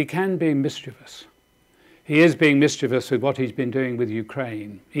 But he can be mischievous. He is being mischievous with what he's been doing with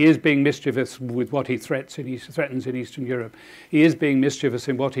Ukraine. He is being mischievous with what he threatens in Eastern Europe. He is being mischievous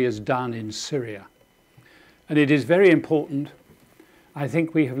in what he has done in Syria. And it is very important, I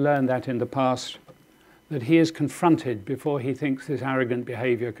think we have learned that in the past, that he is confronted before he thinks this arrogant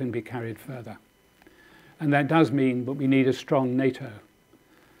behavior can be carried further. And that does mean that we need a strong NATO.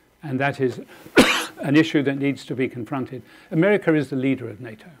 And that is an issue that needs to be confronted. America is the leader of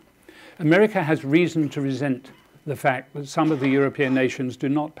NATO. America has reason to resent the fact that some of the European nations do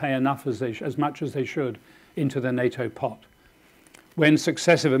not pay enough as much as they should into the NATO pot. When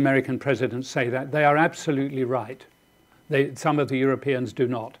successive American presidents say that, they are absolutely right. Some of the Europeans do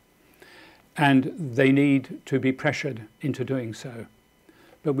not. And they need to be pressured into doing so.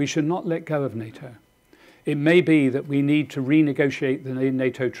 But we should not let go of NATO. It may be that we need to renegotiate the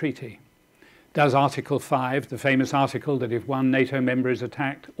NATO treaty. Does Article 5, the famous article that if one NATO member is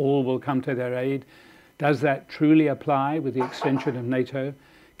attacked, all will come to their aid, does that truly apply with the extension of NATO?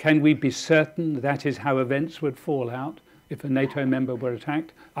 Can we be certain that is how events would fall out if a NATO member were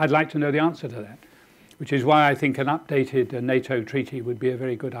attacked? I'd like to know the answer to that, which is why I think an updated NATO treaty would be a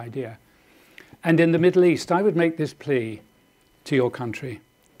very good idea. And in the Middle East, I would make this plea to your country.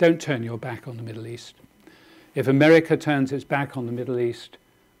 Don't turn your back on the Middle East. If America turns its back on the Middle East,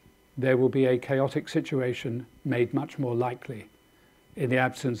 there will be a chaotic situation made much more likely in the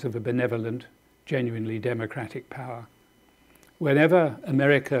absence of a benevolent, genuinely democratic power. Whenever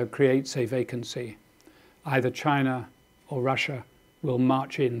America creates a vacancy, either China or Russia will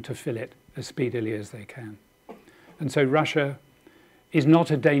march in to fill it as speedily as they can. And so Russia is not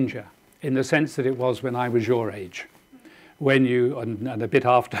a danger in the sense that it was when I was your age, when you, and a bit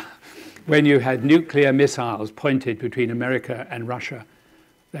after, when you had nuclear missiles pointed between America and Russia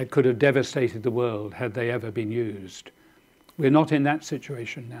that could have devastated the world had they ever been used. We're not in that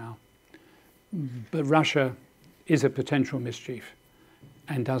situation now. But Russia is a potential mischief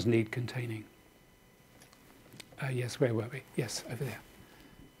and does need containing. Yes, where were we? Yes, over there.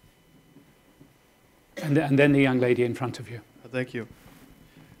 And then the young lady in front of you. Thank you.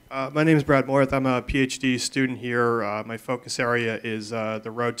 My name is Brad Morth. I'm a PhD student here. My focus area is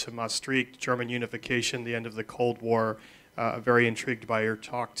the road to Maastricht, German unification, the end of the Cold War. Very intrigued by your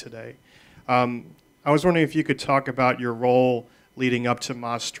talk today. I was wondering if you could talk about your role leading up to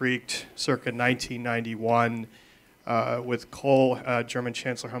Maastricht, circa 1991, with Kohl, German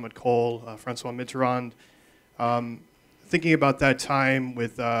Chancellor Helmut Kohl, Francois Mitterrand. Thinking about that time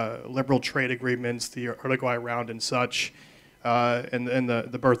with liberal trade agreements, the Uruguay round and such, and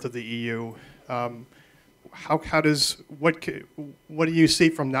the birth of the EU. What do you see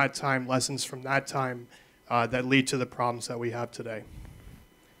from that time, lessons from that time that lead to the problems that we have today?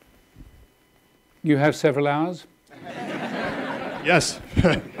 You have several hours? Yes,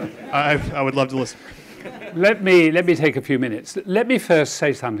 I would love to listen. Let me take a few minutes. Let me first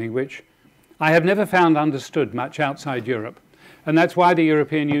say something which I have never found understood much outside Europe. And that's why the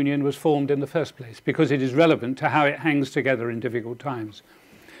European Union was formed in the first place, because it is relevant to how it hangs together in difficult times.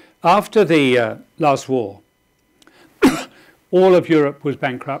 After the last war, all of Europe was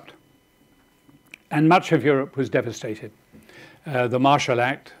bankrupt, and much of Europe was devastated. The Marshall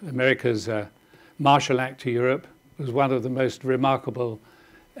Act, America's Marshall Act to Europe, was one of the most remarkable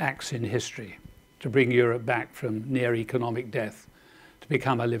acts in history to bring Europe back from near economic death to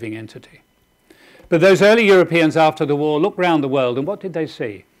become a living entity. But those early Europeans after the war looked around the world, and what did they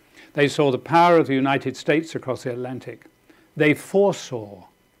see? They saw the power of the United States across the Atlantic. They foresaw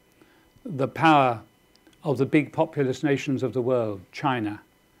the power of the big populous nations of the world, China,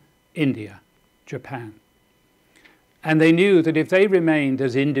 India, Japan. And they knew that if they remained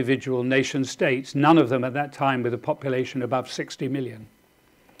as individual nation states, none of them at that time with a population above 60 million,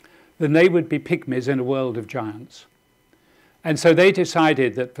 then they would be pygmies in a world of giants. And so they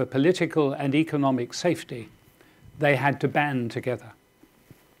decided that for political and economic safety, they had to band together.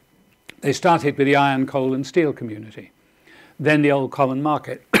 They started with the iron, coal, and steel community, then the old common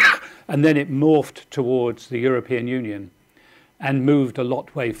market, and then it morphed towards the European Union and moved a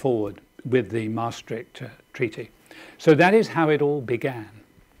lot way forward with the Maastricht Treaty. So that is how it all began.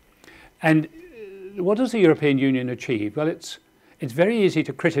 And what does the European Union achieve? Well, it's very easy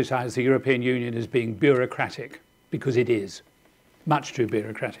to criticize the European Union as being bureaucratic, because it is, much too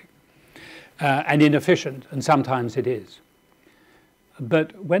bureaucratic, and inefficient, and sometimes it is.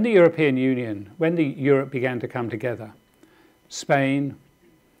 But when the European Union, when Europe began to come together, Spain,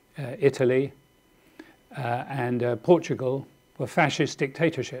 Italy, and Portugal were fascist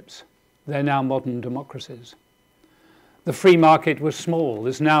dictatorships. They're now modern democracies. The free market was small.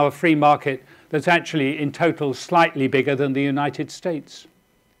 There's now a free market that's actually in total slightly bigger than the United States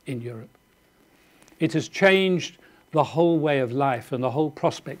in Europe. It has changed the whole way of life and the whole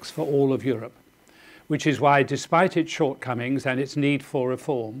prospects for all of Europe, which is why, despite its shortcomings and its need for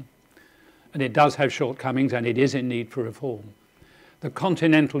reform, and it does have shortcomings and it is in need for reform, the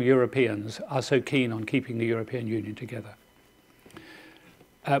continental Europeans are so keen on keeping the European Union together.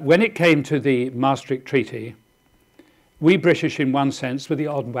 When it came to the Maastricht Treaty, we British, in one sense, were the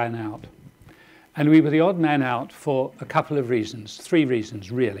odd man out. And we were the odd man out for a couple of reasons, 3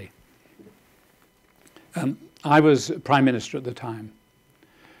 reasons, really. I was Prime Minister at the time.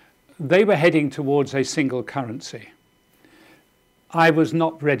 They were heading towards a single currency. I was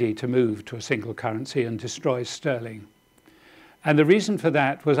not ready to move to a single currency and destroy sterling. And the reason for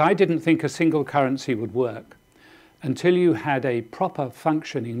that was I didn't think a single currency would work until you had a proper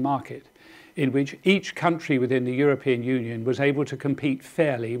functioning market in which each country within the European Union was able to compete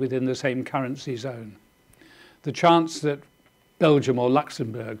fairly within the same currency zone. The chance that Belgium or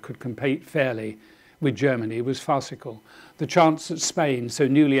Luxembourg could compete fairly with Germany was farcical. The chance that Spain, so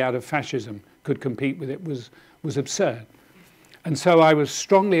newly out of fascism, could compete with it was absurd. And so I was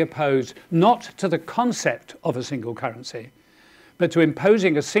strongly opposed not to the concept of a single currency, but to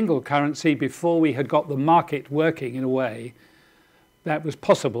imposing a single currency before we had got the market working in a way that was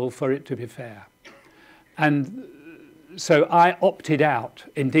possible for it to be fair. And so I opted out.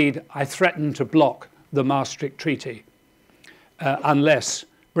 Indeed, I threatened to block the Maastricht Treaty unless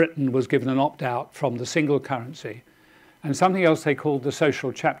Britain was given an opt-out from the single currency and something else they called the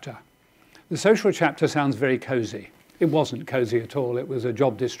social chapter. The social chapter sounds very cosy. It wasn't cosy at all. It was a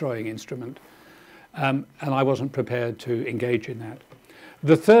job-destroying instrument. And I wasn't prepared to engage in that.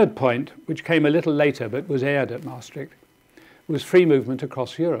 The third point, which came a little later but was aired at Maastricht, was free movement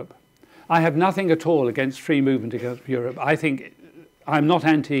across Europe. I have nothing at all against free movement across Europe. I think I'm not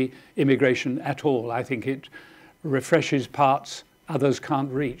anti-immigration at all. I think it refreshes parts others can't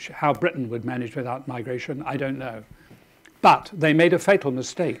reach. How Britain would manage without migration, I don't know. But they made a fatal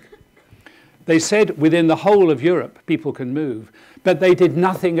mistake. They said within the whole of Europe people can move, but they did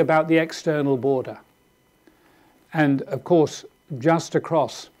nothing about the external border. And of course, just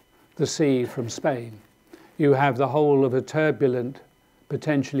across the sea from Spain, you have the whole of a turbulent,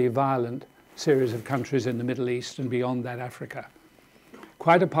 potentially violent series of countries in the Middle East and beyond that Africa.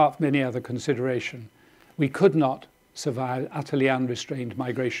 Quite apart from any other consideration, we could not survive utterly unrestrained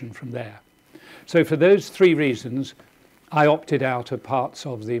migration from there. So for those 3 reasons, I opted out of parts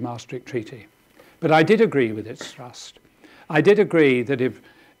of the Maastricht Treaty. But I did agree with its thrust. I did agree that if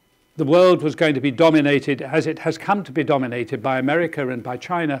the world was going to be dominated, as it has come to be dominated, by America and by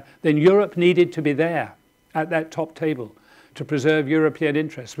China, then Europe needed to be there at that top table to preserve European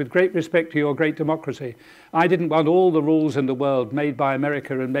interests. With great respect to your great democracy, I didn't want all the rules in the world made by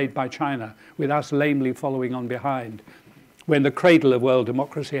America and made by China, with us lamely following on behind, when the cradle of world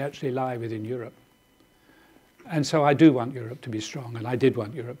democracy actually lie within Europe. And so I do want Europe to be strong, and I did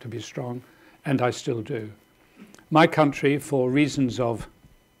want Europe to be strong, and I still do. My country, for reasons of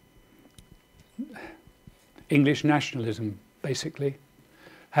English nationalism, basically,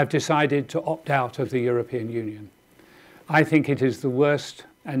 have decided to opt out of the European Union. I think it is the worst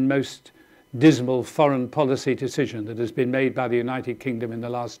and most dismal foreign policy decision that has been made by the United Kingdom in the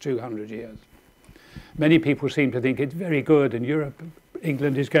last 200 years. Many people seem to think it's very good and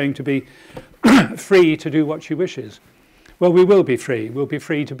England is going to be free to do what she wishes. Well, we will be free. We'll be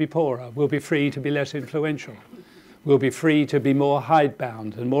free to be poorer. We'll be free to be less influential. We'll be free to be more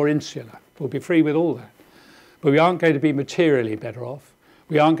hidebound and more insular. We'll be free with all that. But we aren't going to be materially better off.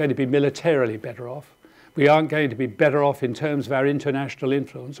 We aren't going to be militarily better off. We aren't going to be better off in terms of our international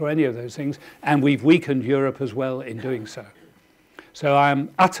influence or any of those things. And we've weakened Europe as well in doing so. So I'm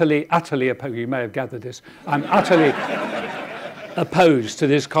utterly opposed. You may have gathered this. I'm utterly opposed to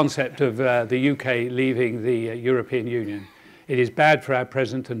this concept of the UK leaving the European Union. It is bad for our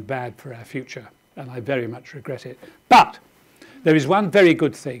present and bad for our future. And I very much regret it. But there is one very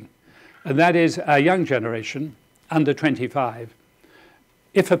good thing. And that is our young generation, under 25,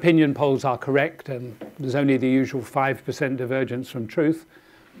 if opinion polls are correct, and there's only the usual 5% divergence from truth,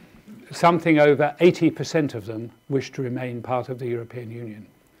 something over 80% of them wish to remain part of the European Union.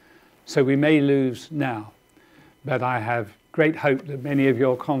 So we may lose now, but I have great hope that many of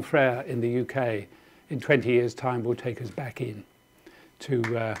your confrères in the UK in 20 years' time will take us back in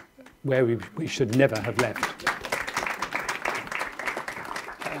to where we should never have left.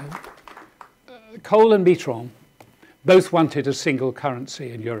 Kohl and Mitterrand both wanted a single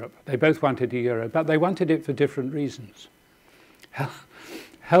currency in Europe. They both wanted the euro, but they wanted it for different reasons.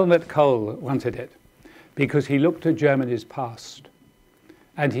 Helmut Kohl wanted it because he looked at Germany's past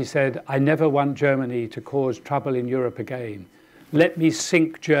and he said, I never want Germany to cause trouble in Europe again. Let me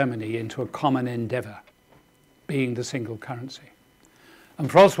sink Germany into a common endeavor, being the single currency. And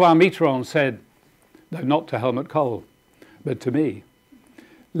François Mitterrand said, no, not to Helmut Kohl, but to me,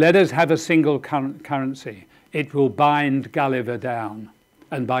 let us have a single currency. It will bind Gulliver down.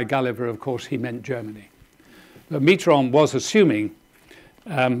 And by Gulliver, of course, he meant Germany. But Mitterrand was assuming,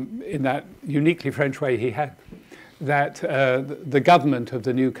 in that uniquely French way he had, that the government of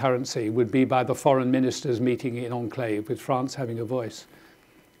the new currency would be by the foreign ministers meeting in enclave, with France having a voice.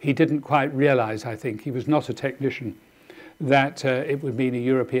 He didn't quite realize, I think, he was not a technician, that it would mean a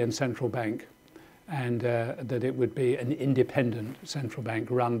European central bank, and that it would be an independent central bank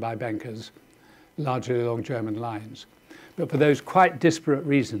run by bankers, largely along German lines. But for those quite disparate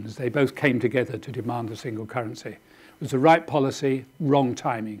reasons, they both came together to demand a single currency. It was the right policy, wrong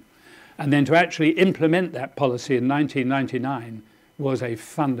timing. And then to actually implement that policy in 1999 was a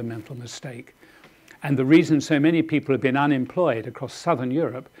fundamental mistake. And the reason so many people have been unemployed across Southern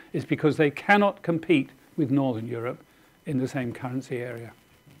Europe is because they cannot compete with Northern Europe in the same currency area.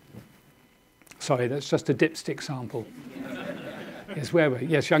 Sorry, that's just a dipstick sample. Yes, where were we?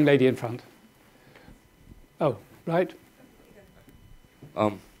 Yes, young lady in front. Oh, right.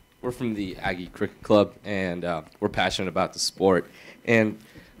 We're from the Aggie Cricket Club, and we're passionate about the sport. And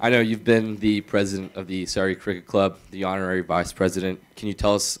I know you've been the president of the Surrey Cricket Club, the honorary vice president. Can you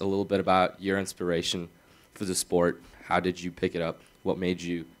tell us a little bit about your inspiration for the sport? How did you pick it up? What made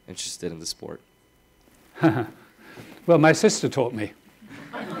you interested in the sport? Well, my sister taught me.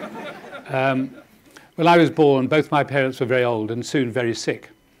 When I was born, both my parents were very old and soon very sick.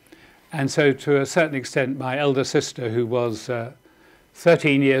 And so to a certain extent, my elder sister, who was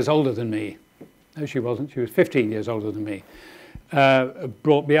 13 years older than me, no, she wasn't, she was 15 years older than me,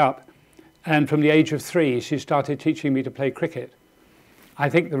 brought me up. And from the age of 3, she started teaching me to play cricket. I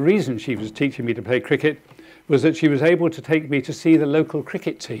think the reason she was teaching me to play cricket was that she was able to take me to see the local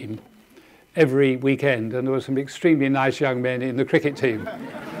cricket team every weekend, and there were some extremely nice young men in the cricket team.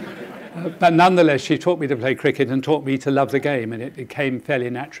 But nonetheless, she taught me to play cricket and taught me to love the game, and it came fairly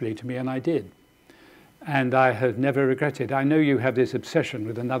naturally to me, and I did. And I have never regretted. I know you have this obsession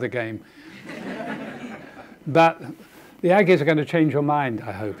with another game. But the Aggies are going to change your mind,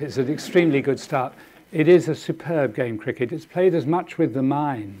 I hope. It's an extremely good start. It is a superb game, cricket. It's played as much with the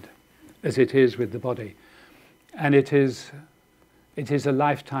mind as it is with the body. And it is a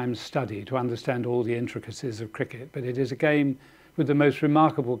lifetime study to understand all the intricacies of cricket. But it is a game with the most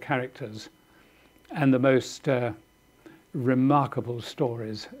remarkable characters and the most remarkable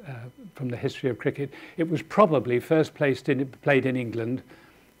stories from the history of cricket. It was probably first played in England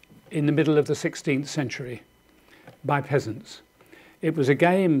in the middle of the 16th century by peasants. It was a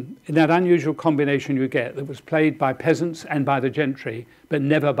game in that unusual combination you get that was played by peasants and by the gentry, but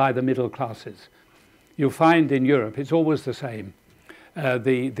never by the middle classes. You'll find in Europe it's always the same.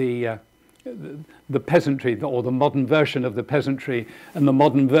 The peasantry, or the modern version of the peasantry, and the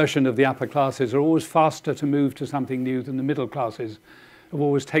modern version of the upper classes are always faster to move to something new than the middle classes. It will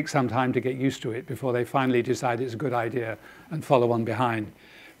always take some time to get used to it before they finally decide it's a good idea and follow on behind.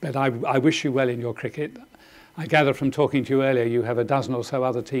 But I wish you well in your cricket. I gather from talking to you earlier you have a dozen or so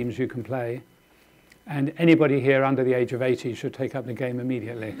other teams you can play. And anybody here under the age of 80 should take up the game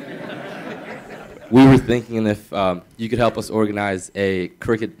immediately. We were thinking if you could help us organize a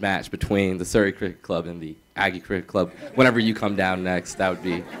cricket match between the Surrey Cricket Club and the Aggie Cricket Club whenever you come down next. That'd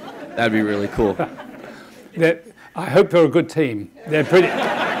be really cool. I hope they're a good team. They're pretty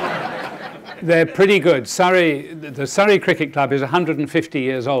good. The Surrey Cricket Club is 150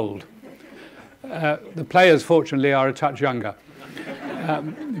 years old. The players, fortunately, are a touch younger.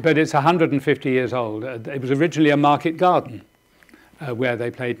 But it's 150 years old. It was originally a market garden. Where they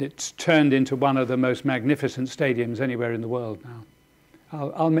played. It's turned into one of the most magnificent stadiums anywhere in the world now.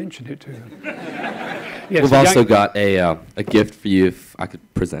 I'll mention it to them. Yes, we've also got a gift for you, if I could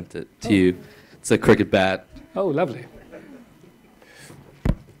present it to you. It's a cricket bat. Oh, lovely.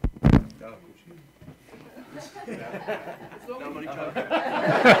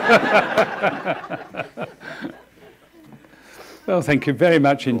 Well, thank you very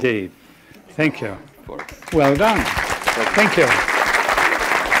much indeed. Thank you. Well done. Thank you.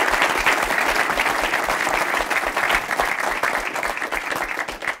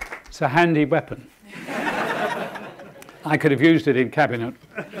 It's a handy weapon. I could have used it in cabinet.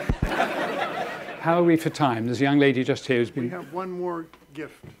 How are we for time? There's a young lady just here who's been... We have one more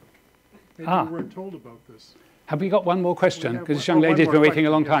gift. Maybe Ah. we weren't told about this. Have we got one more question? We have Because this one- young oh, one lady's more been waiting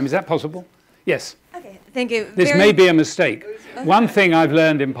a long question, time. yes. Is that possible? Yes. Okay, thank you. This may be a mistake. One thing I've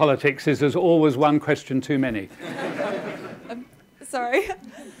learned in politics is there's always one question too many. Sorry.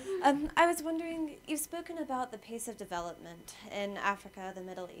 I was wondering, you've spoken about the pace of development in Africa, the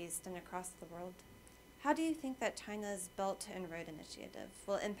Middle East, and across the world. How do you think that China's Belt and Road Initiative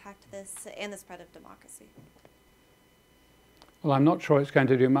will impact this and the spread of democracy? Well, I'm not sure it's going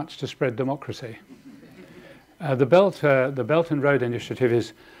to do much to spread democracy. The Belt and Road Initiative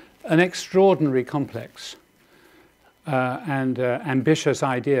is an extraordinary complex and ambitious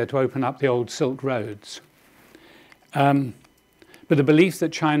idea to open up the old Silk Roads. But the belief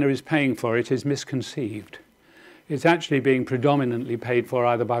that China is paying for it is misconceived. It's actually being predominantly paid for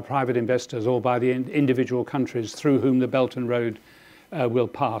either by private investors or by the individual countries through whom the Belt and Road will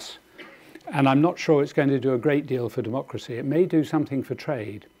pass. And I'm not sure it's going to do a great deal for democracy. It may do something for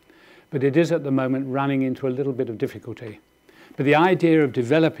trade, but it is at the moment running into a little bit of difficulty. But the idea of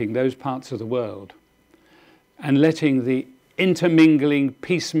developing those parts of the world and letting the intermingling,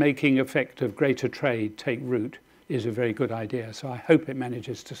 peacemaking effect of greater trade take root is a very good idea. So I hope it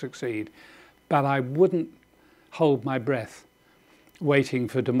manages to succeed. But I wouldn't hold my breath waiting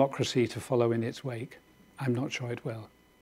for democracy to follow in its wake. I'm not sure it will.